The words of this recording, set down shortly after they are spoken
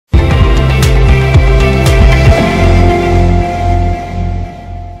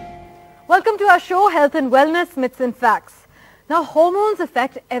Welcome to our show, Health and Wellness, Myths and Facts. Now, hormones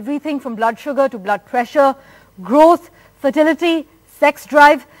affect everything from blood sugar to blood pressure, growth, fertility, sex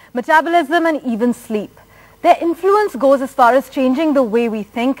drive, metabolism and even sleep. Their influence goes as far as changing the way we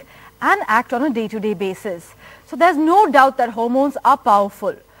think and act on a day-to-day basis. So there's no doubt that hormones are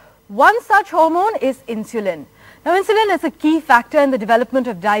powerful. One such hormone is insulin. Now, insulin is a key factor in the development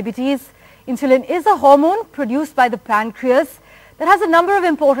of diabetes. Insulin is a hormone produced by the pancreas that has a number of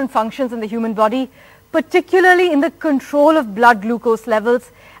important functions in the human body, particularly in the control of blood glucose levels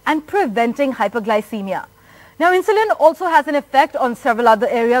and preventing hyperglycemia. Now, insulin also has an effect on several other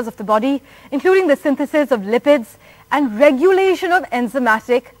areas of the body, including the synthesis of lipids and regulation of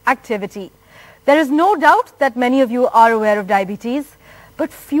enzymatic activity. There is no doubt that many of you are aware of diabetes,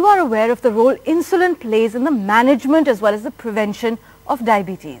 but few are aware of the role insulin plays in the management as well as the prevention of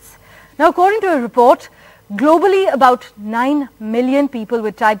diabetes. Now, according to a report, globally about 9 million people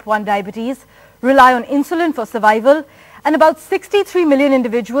with type 1 diabetes rely on insulin for survival, and about 63 million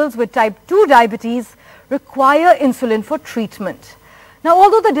individuals with type 2 diabetes require insulin for treatment. Now,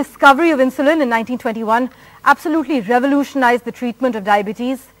 although the discovery of insulin in 1921 absolutely revolutionized the treatment of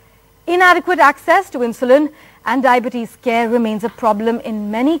diabetes, inadequate access to insulin and diabetes care remains a problem in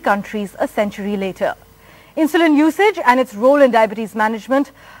many countries a century later. Insulin usage and its role in diabetes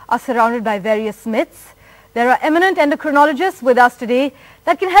management are surrounded by various myths. There are eminent endocrinologists with us today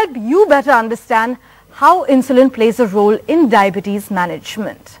that can help you better understand how insulin plays a role in diabetes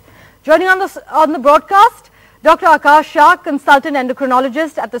management. Joining on the broadcast, Dr. Akash Shah, consultant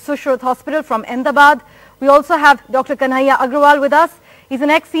endocrinologist at the Sushruth Hospital from Ahmedabad. We also have Dr. Kanhaiya Agrawal with us. He's an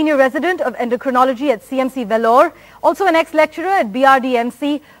ex-senior resident of endocrinology at CMC Vellore, also an ex-lecturer at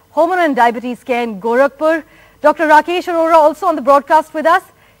BRDMC, Hormone and Diabetes Care in Gorakhpur. Dr. Rakesh Arora also on the broadcast with us.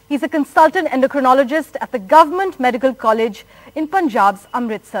 He's a consultant endocrinologist at the Government Medical College in Punjab's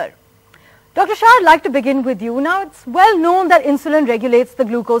Amritsar. Dr. Shah, I'd like to begin with you. Now, it's well known that insulin regulates the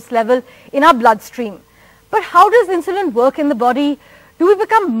glucose level in our bloodstream. But how does insulin work in the body? Do we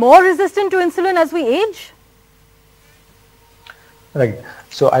become more resistant to insulin as we age? Right.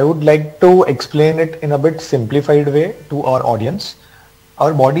 So I would like to explain it in a bit simplified way to our audience.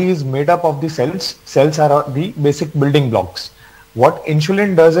 Our body is made up of the cells. Cells are the basic building blocks. What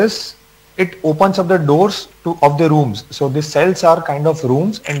insulin does is it opens up the doors of the rooms. So the cells are kind of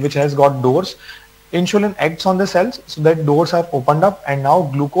rooms and which has got doors. Insulin acts on the cells so that doors are opened up and now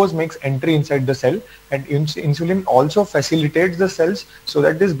glucose makes entry inside the cell, and insulin also facilitates the cells so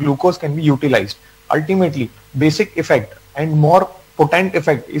that this glucose can be utilized. Ultimately, basic effect and more potent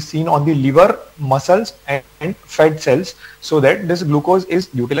effect is seen on the liver, muscles and fat cells so that this glucose is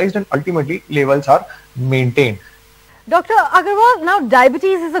utilized and ultimately levels are maintained. Dr. Agrawal, now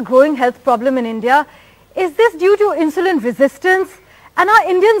diabetes is a growing health problem in India. Is this due to insulin resistance, and are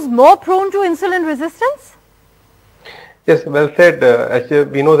Indians more prone to insulin resistance? Yes, well said. Actually,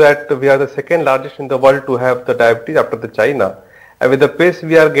 we know that we are the second largest in the world to have the diabetes after the China. And with the pace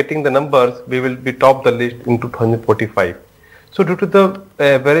we are getting the numbers, we will be top the list in 2045. So due to the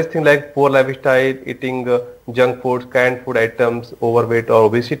various things like poor lifestyle, eating junk foods, canned food items, overweight or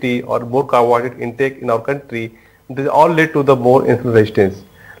obesity, or more carbohydrate intake in our country, they all lead to the more insulin resistance.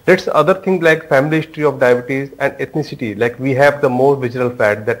 Let's other things like family history of diabetes and ethnicity, like we have the more visceral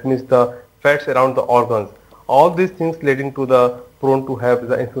fat, that means the fats around the organs. All these things leading to the prone to have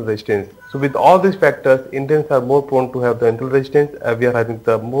the insulin resistance. So with all these factors, Indians are more prone to have the insulin resistance, and we are having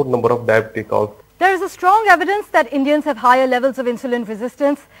the more number of diabetic also. There is a strong evidence that Indians have higher levels of insulin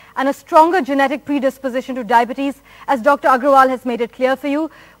resistance and a stronger genetic predisposition to diabetes, as Dr. Agrawal has made it clear for you.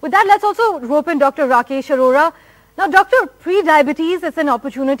 With that, let's also rope in Dr. Rakesh Arora. Now, Doctor, pre-diabetes is an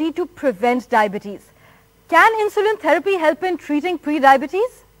opportunity to prevent diabetes. Can insulin therapy help in treating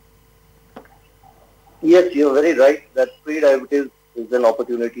pre-diabetes? Yes, you're very right that pre-diabetes is an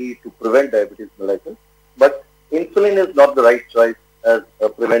opportunity to prevent diabetes mellitus, but insulin is not the right choice as a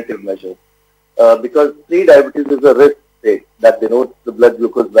preventive measure because pre-diabetes is a risk state that denotes the blood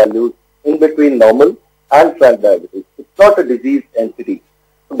glucose values in between normal and frank diabetes. It's not a disease entity.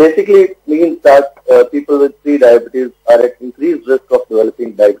 Basically, it means that people with pre-diabetes are at increased risk of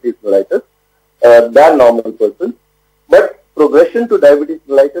developing diabetes mellitus than normal persons. But progression to diabetes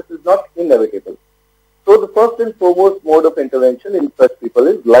mellitus is not inevitable. So the first and foremost mode of intervention in such people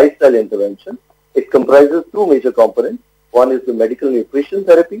is lifestyle intervention. It comprises two major components. One is the medical nutrition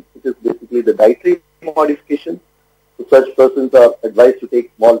therapy, which is basically the dietary modification. So such persons are advised to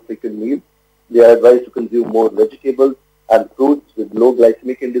take small frequent meals. They are advised to consume more vegetables and fruits with low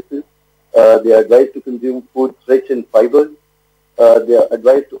glycemic indices. They are advised to consume foods rich in fibers. They are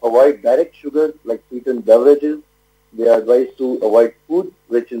advised to avoid direct sugars like sweetened beverages. They are advised to avoid foods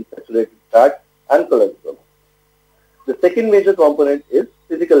rich in saturated fat, and cholesterol. The second major component is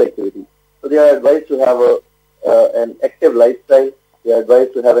physical activity. So they are advised to have an active lifestyle. They are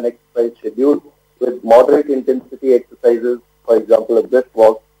advised to have an exercise schedule with moderate intensity exercises, for example, a brisk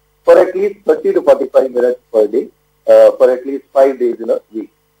walk, for at least 30 to 45 minutes per day, for at least 5 days in a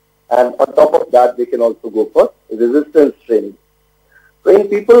week. And on top of that, they can also go for resistance training. So in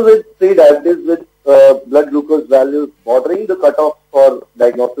people with pre-diabetes with blood glucose values bordering the cutoff for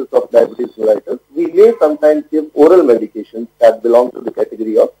diagnosis of diabetes mellitus, we may sometimes give oral medications that belong to the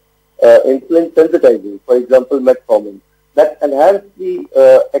category of insulin sensitizers, for example, metformin, that enhance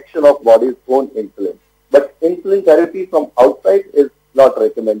the action of body's own insulin. But insulin therapy from outside is not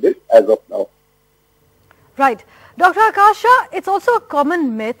recommended as of now. Right. Dr. Akash Shah, it's also a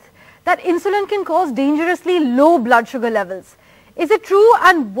common myth that insulin can cause dangerously low blood sugar levels. Is it true,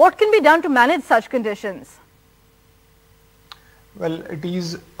 and what can be done to manage such conditions? Well, it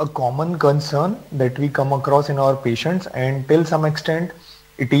is a common concern that we come across in our patients, and till some extent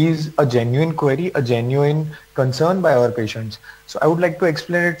it is a genuine query, a genuine concern by our patients. So I would like to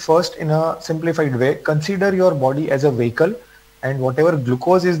explain it first in a simplified way. Consider your body as a vehicle, and whatever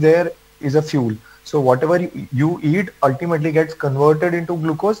glucose is there is a fuel. So whatever you eat ultimately gets converted into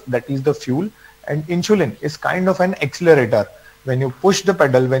glucose, that is the fuel, and insulin is kind of an accelerator. When you push the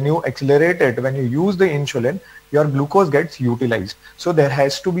pedal, when you accelerate it, when you use the insulin, your glucose gets utilized. So there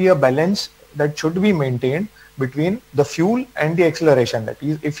has to be a balance that should be maintained between the fuel and the acceleration. That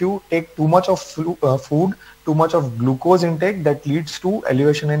is, if you take too much of food, too much of glucose intake, that leads to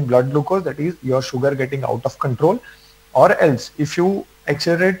elevation in blood glucose, that is your sugar getting out of control. Or else, if you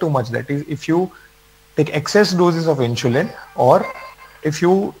accelerate too much, that is, if you take excess doses of insulin, or if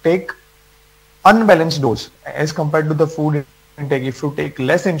you take unbalanced dose as compared to the food intake, if you take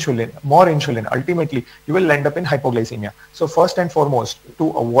less insulin, more insulin, ultimately you will end up in hypoglycemia. So first and foremost, to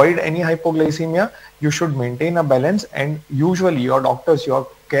avoid any hypoglycemia, you should maintain a balance, and usually your doctors, your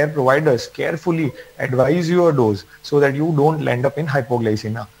care providers carefully advise you a dose so that you don't end up in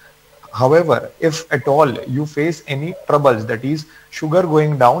hypoglycemia. However, if at all you face any troubles, that is sugar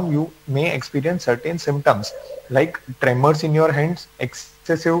going down, you may experience certain symptoms like tremors in your hands,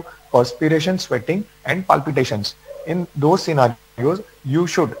 excessive perspiration, sweating, and palpitations. In those scenarios, you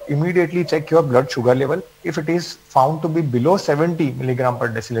should immediately check your blood sugar level. If it is found to be below 70 milligram per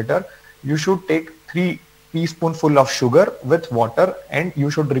deciliter, you should take 3 teaspoonful of sugar with water, and you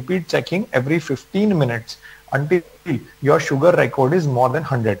should repeat checking every 15 minutes until your sugar record is more than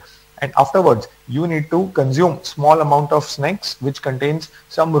 100. And afterwards, you need to consume small amount of snacks which contains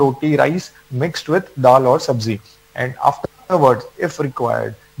some roti rice mixed with dal or sabzi. And afterwards, if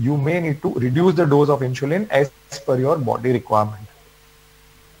required, you may need to reduce the dose of insulin as per your body requirement.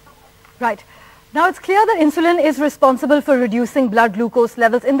 Right. Now it's clear that insulin is responsible for reducing blood glucose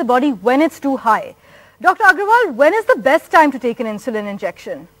levels in the body when it's too high. Dr. Agrawal, when is the best time to take an insulin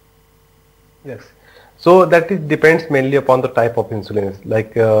injection? Yes. So that depends mainly upon the type of insulin.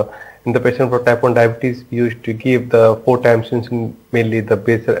 Like in the patient for type 1 diabetes, we used to give the 4 times insulin, mainly the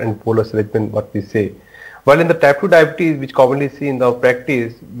basal and bolus regimen, what we say. While in the type 2 diabetes, which commonly see in our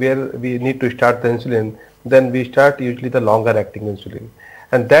practice, where we need to start the insulin, then we start usually the longer acting insulin.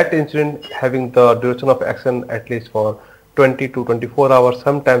 And that insulin having the duration of action at least for 20 to 24 hours,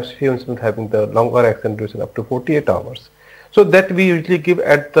 sometimes few insulin having the longer action duration up to 48 hours. So that we usually give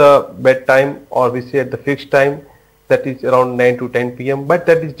at the bedtime, or we say at the fixed time, that is around 9 to 10 p.m. But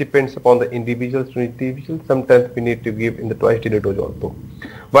that is depends upon the individuals to individual. Sometimes we need to give in the twice daily dose also.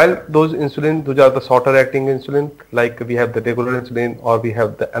 While those insulin, those are the shorter acting insulin, like we have the regular insulin, or we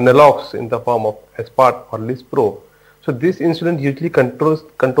have the analogs in the form of Aspart or Lispro. So this insulin usually control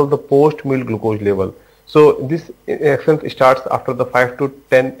the post meal glucose level. So this action starts after the 5 to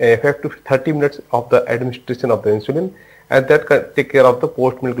 30 minutes of the administration of the insulin, and that can take care of the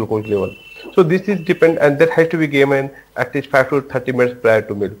post meal glucose level. So this is depend, and that has to be given at least 5 to 30 minutes prior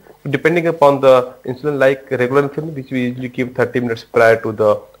to meal. So depending upon the insulin, like regular insulin, which we usually give 30 minutes prior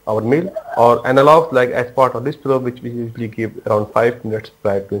to our meal, or analogs like Aspart or Lispro, which we usually give around 5 minutes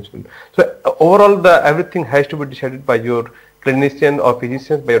prior to insulin. So overall, everything has to be decided by your clinician or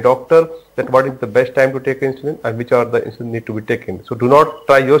physician, by your doctor, that what is the best time to take insulin and which are the insulin need to be taken. So do not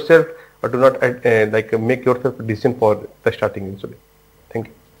try yourself, or do not make yourself a decision for the starting insulin. Thank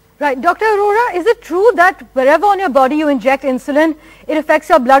you. Right. Dr. Arora, is it true that wherever on your body you inject insulin, it affects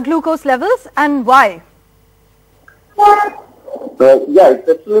your blood glucose levels, and why? Yeah, it's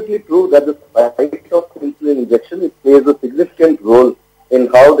absolutely true that the site of insulin injection, it plays a significant role in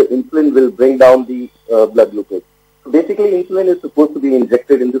how the insulin will bring down the blood glucose. So basically, insulin is supposed to be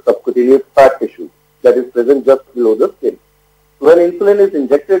injected in the subcutaneous fat tissue that is present just below the skin. When insulin is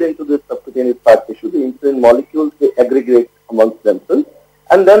injected into this subcutaneous fat tissue, the insulin molecules, they aggregate amongst themselves,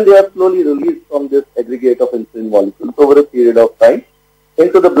 and then they are slowly released from this aggregate of insulin molecules over a period of time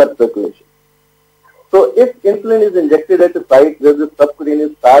into the blood circulation. So if insulin is injected at a site where the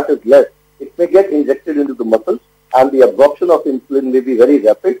subcutaneous fat is less, it may get injected into the muscles, and the absorption of insulin may be very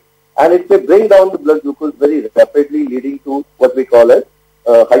rapid, and it may bring down the blood glucose very rapidly, leading to what we call as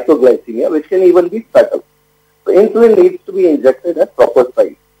hypoglycemia, which can even be fatal. So insulin needs to be injected at proper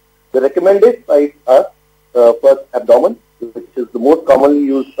sites. The recommended sites are first abdomen, which is the most commonly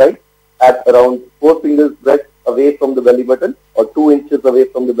used site, at around 4 fingers breadth away from the belly button, or 2 inches away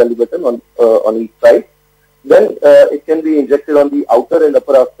from the belly button on each side. Then it can be injected on the outer and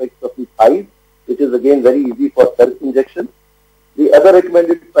upper aspects of the thighs, which is again very easy for self-injection. The other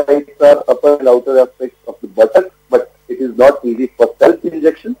recommended sites are upper and outer aspects of the buttocks, but it is not easy for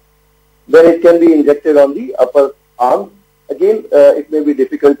self-injection. Then it can be injected on the upper arm. Again, it may be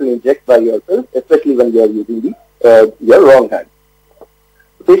difficult to inject by yourself, especially when you are using your wrong hand.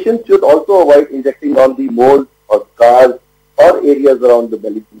 Patients should also avoid injecting on the moles or scars or areas around the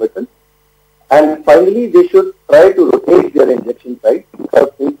belly button. And finally, they should try to rotate their injection site,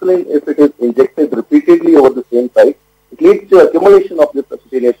 because insulin, if it is injected repeatedly over the same site, it leads to accumulation of the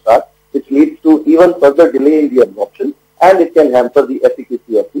subcutaneous fat, which leads to even further delay in the absorption, and it can hamper the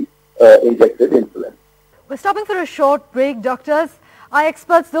efficacy of the injected insulin. We're stopping for a short break, doctors. Our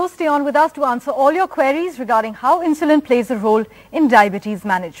experts, though, stay on with us to answer all your queries regarding how insulin plays a role in diabetes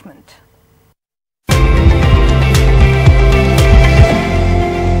management.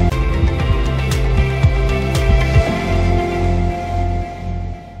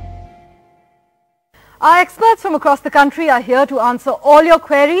 Our experts from across the country are here to answer all your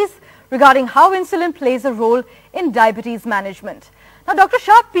queries regarding how insulin plays a role in diabetes management. Now, Dr.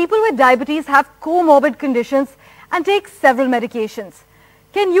 Shah, people with diabetes have comorbid conditions and take several medications.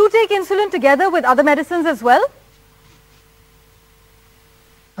 Can you take insulin together with other medicines as well?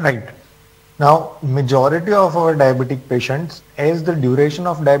 Right. Now, majority of our diabetic patients, as the duration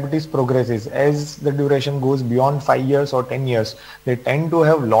of diabetes progresses, as the duration goes beyond 5 years or 10 years, they tend to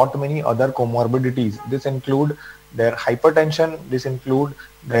have lot many other comorbidities. This include their hypertension, this include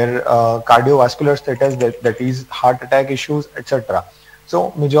their cardiovascular status, that is heart attack issues, etc.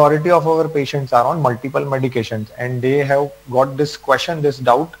 So majority of our patients are on multiple medications, and they have got this question, this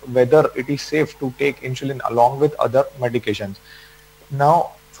doubt, whether it is safe to take insulin along with other medications.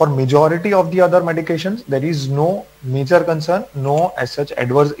 Now, for majority of the other medications, there is no major concern, no as such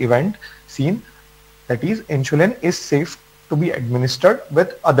adverse event seen. That is, insulin is safe to be administered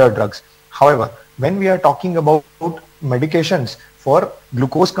with other drugs. However, when we are talking about medications for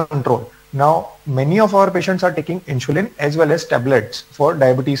glucose control, now many of our patients are taking insulin as well as tablets for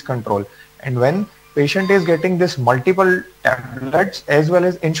diabetes control. And when patient is getting this multiple tablets as well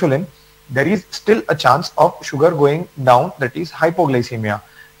as insulin, there is still a chance of sugar going down, that is hypoglycemia.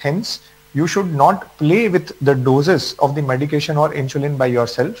 Hence, you should not play with the doses of the medication or insulin by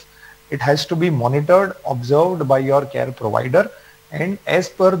yourself. It has to be monitored, observed by your care provider, and as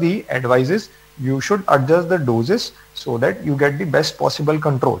per the advices, you should adjust the doses so that you get the best possible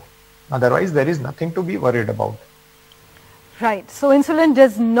control. Otherwise, there is nothing to be worried about. Right. So insulin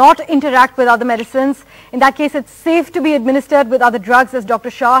does not interact with other medicines. In that case, it's safe to be administered with other drugs, as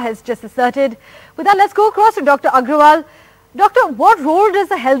Dr. Shah has just asserted. With that, let's go across to Dr. Agrawal. Doctor, what role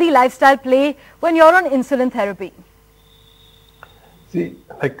does a healthy lifestyle play when you're on insulin therapy? See,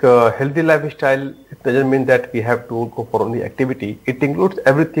 like a healthy lifestyle, it doesn't mean that we have to go for only activity. It includes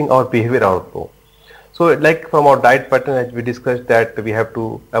everything, our behavior also. So like from our diet pattern, as we discussed, that we have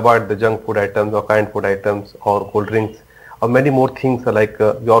to avoid the junk food items or canned food items or cold drinks or many more things, like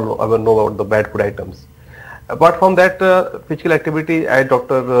we all know about the bad food items. Apart from that, physical activity, as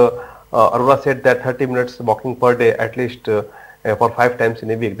Dr. Arora said, that 30 minutes walking per day at least for 5 times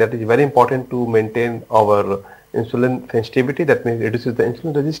in a week. That is very important to maintain our insulin sensitivity. That means reduces the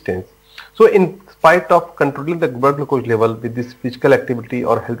insulin resistance. So in spite of controlling the blood glucose level with this physical activity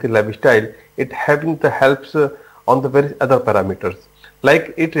or healthy lifestyle, it having the helps on the various other parameters.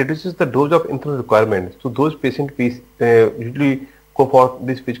 Like it reduces the dose of insulin requirement. So those patients usually go for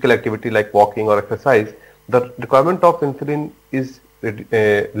this physical activity like walking or exercise. The requirement of insulin is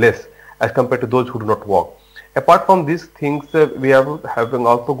less as compared to those who do not walk. Apart from these things, we are having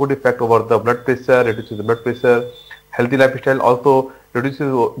also good effect over the blood pressure, reduces the blood pressure. Healthy lifestyle also reduces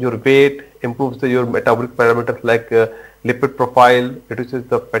your weight, improves your metabolic parameters like lipid profile, reduces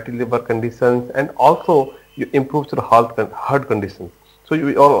the fatty liver conditions, and also improves your heart conditions. So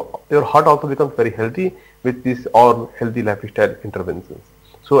your heart also becomes very healthy with these all healthy lifestyle interventions.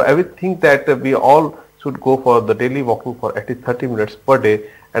 So I would think that we all should go for the daily walking for at least 30 minutes per day,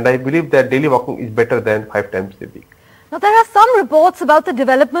 and I believe that daily walking is better than 5 times a week. Now, there are some reports about the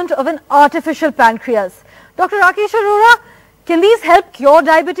development of an artificial pancreas. Dr. Rakesh Arora, can these help cure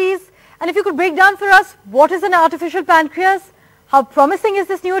diabetes? And if you could break down for us, what is an artificial pancreas? How promising is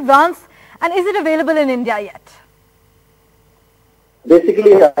this new advance? And is it available in India yet?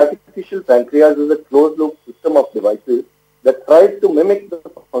 Basically, artificial pancreas is a closed-loop system of devices that tries to mimic the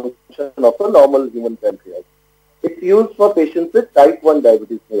function of a normal human pancreas. It's used for patients with type 1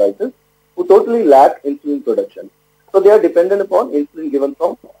 diabetes mellitus who totally lack insulin production. So they are dependent upon insulin given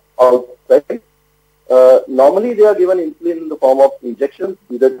from outside. Normally, they are given insulin in the form of injections,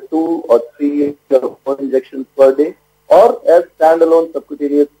 either 2 or 3 or 4 injections per day, or as standalone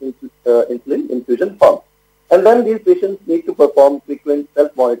subcutaneous insulin infusion pumps. And then these patients need to perform frequent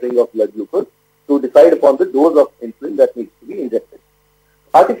self-monitoring of blood glucose to decide upon the dose of insulin that needs to be injected.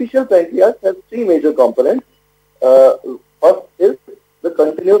 Artificial pancreas has 3 major components. First is the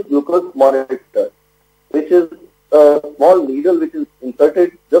continuous glucose monitor, which is a small needle which is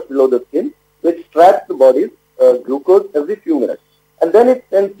inserted just below the skin, which tracks the body's glucose every few minutes. And then it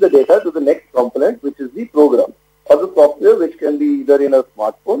sends the data to the next component, which is the program or the software, which can be either in a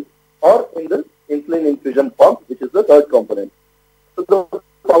smartphone or in the insulin infusion pump, which is the third component. So the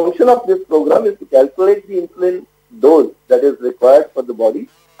function of this program is to calculate the insulin dose that is required for the body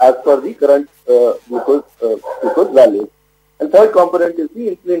as per the current glucose values. And third component is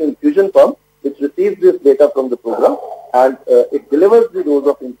the insulin infusion pump, which receives this data from the program and it delivers the dose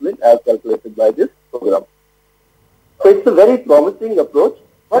of insulin as calculated by this program. So it's a very promising approach,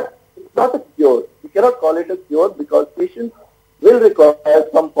 but it's not a cure. We cannot call it a cure because patients will require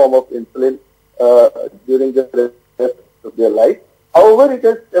some form of insulin during the rest of their life. However, it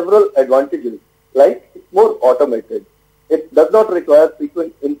has several advantages, like it's more automated. It does not require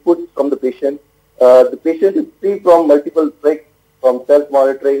frequent inputs from the patient. The patient is free from multiple tricks, from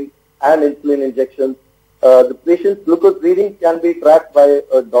self-monitoring and insulin injections. The patient's glucose reading can be tracked by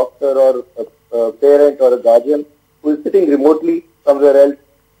a doctor or a parent or a guardian who is sitting remotely somewhere else.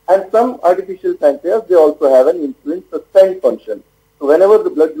 And some artificial pancreas, they also have an insulin suspend function. So whenever the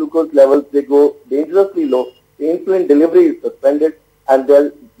blood glucose levels, they go dangerously low, the insulin delivery is suspended, and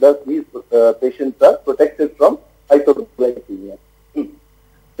thus these patients are protected from hypoglycemia. So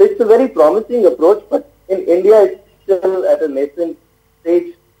it's a very promising approach, but in India it's still at a nascent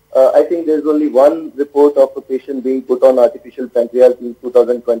stage. I think there's only one report of a patient being put on artificial pancreas in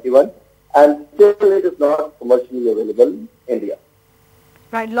 2021, and still it is not commercially available in India.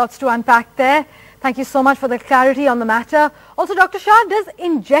 Right, lots to unpack there. Thank you so much for the clarity on the matter. Also, Dr. Shah, does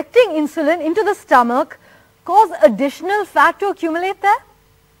injecting insulin into the stomach cause additional fat to accumulate there?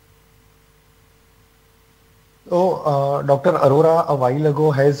 So, Dr. Arora a while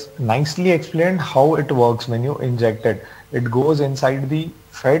ago has nicely explained how it works when you inject it. It goes inside the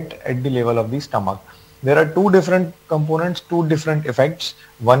fat at the level of the stomach. There are 2 different components, 2 different effects.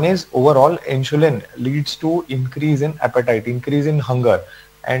 One is overall insulin leads to increase in appetite, increase in hunger,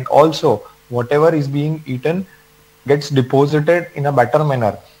 and also whatever is being eaten gets deposited in a better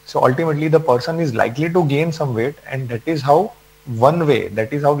manner. So ultimately the person is likely to gain some weight, and that is how one way,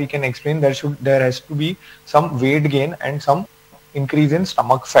 that is how we can explain there has to be some weight gain and some increase in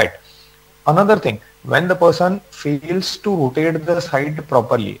stomach fat. Another thing, when the person fails to rotate the site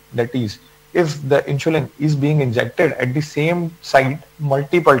properly, that is, if the insulin is being injected at the same site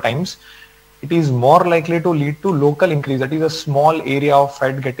multiple times, it is more likely to lead to local increase, that is a small area of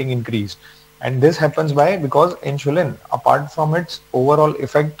fat getting increased. And this happens because insulin, apart from its overall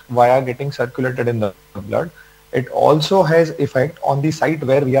effect via getting circulated in the blood, it also has effect on the site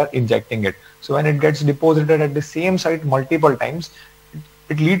where we are injecting it. So when it gets deposited at the same site multiple times,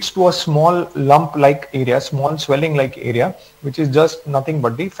 it leads to a small lump-like area, small swelling-like area, which is just nothing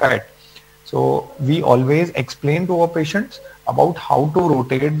but the fat. So we always explain to our patients about how to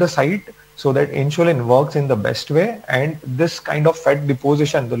rotate the site so that insulin works in the best way, and this kind of fat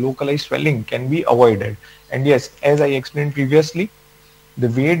deposition, the localized swelling, can be avoided. And yes, as I explained previously, the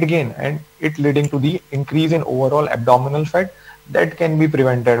weight gain and it leading to the increase in overall abdominal fat, that can be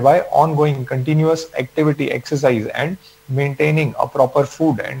prevented by ongoing continuous activity, exercise, and maintaining a proper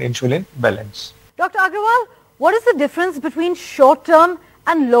food and insulin balance. Dr. Agrawal, what is the difference between short-term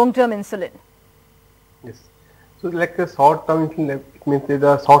and long-term insulin? Yes. So like a short-term insulin, it means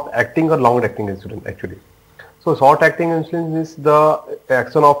the short-acting or long-acting insulin actually. So short-acting insulin is the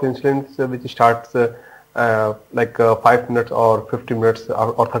action of insulin which starts 5 minutes or 50 minutes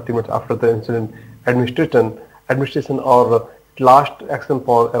or 30 minutes after the insulin administration, or last action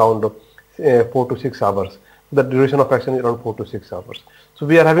for around 4 to 6 hours. The duration of action is around 4 to 6 hours. So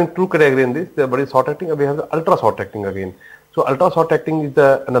we are having two categories in this, the very short acting and we have the ultra short acting again. So ultra short acting is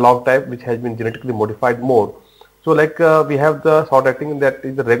the analog type which has been genetically modified more. So like we have the short acting that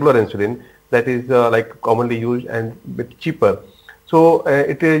is the regular insulin that is like commonly used and bit cheaper. So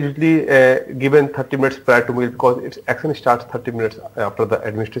it is usually given 30 minutes prior to meal because its action starts 30 minutes after the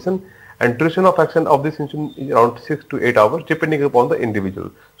administration, and duration of action of this insulin is around 6 to 8 hours depending upon the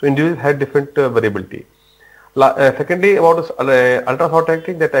individual. So individuals have different variability. Secondly, about ultra short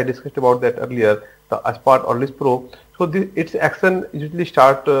acting that I discussed about that earlier, the Aspart or Lispro. So its action usually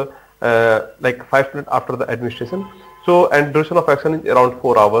start like 5 minutes after the administration. So and duration of action is around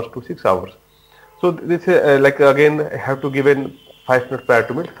 4 hours to 6 hours. So this like again have to give in 5 minutes prior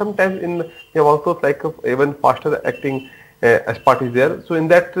to meal. Sometimes in we have also like even faster acting Aspart is there. So in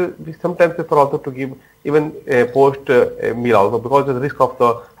that we sometimes prefer also to give even post meal also because of the risk of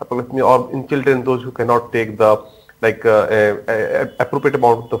the hypoglycemia or in children those who cannot take the like appropriate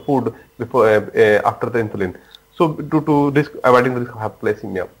amount of the food before after the insulin. So due to risk avoiding the risk of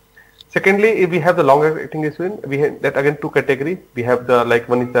hypoglycemia. Secondly, if we have the long acting insulin, we have that again two category. We have the like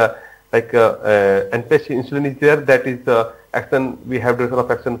one is the like anti insulin is there, that is the action we have duration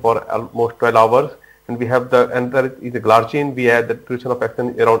of action for almost 12 hours, and we have the another is the glargine, we have the duration of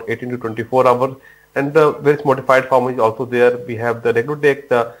action around 18 to 24 hours, and the various modified form is also there. We have the Degludec,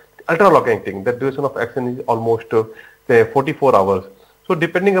 the ultra long acting, the duration of action is almost say 44 hours. So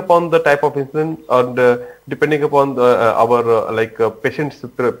depending upon the type of insulin and depending upon the, our like patient's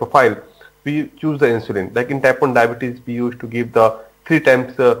profile, we choose the insulin. Like in type 1 diabetes, we used to give the 3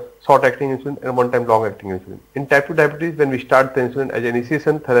 times short acting insulin and 1 time long acting insulin. In type 2 diabetes, when we start the insulin as an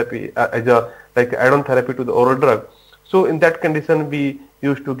initiation therapy, as a like add-on therapy to the oral drug, so in that condition we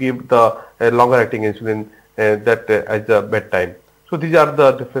used to give the longer acting insulin that as a bedtime. So these are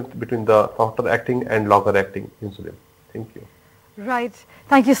the difference between the shorter acting and longer acting insulin. Thank you. Right.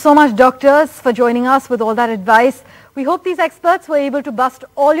 Thank you so much, doctors, for joining us with all that advice. We hope these experts were able to bust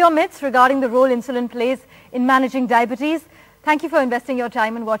all your myths regarding the role insulin plays in managing diabetes. Thank you for investing your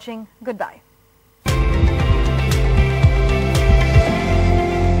time and watching. Goodbye.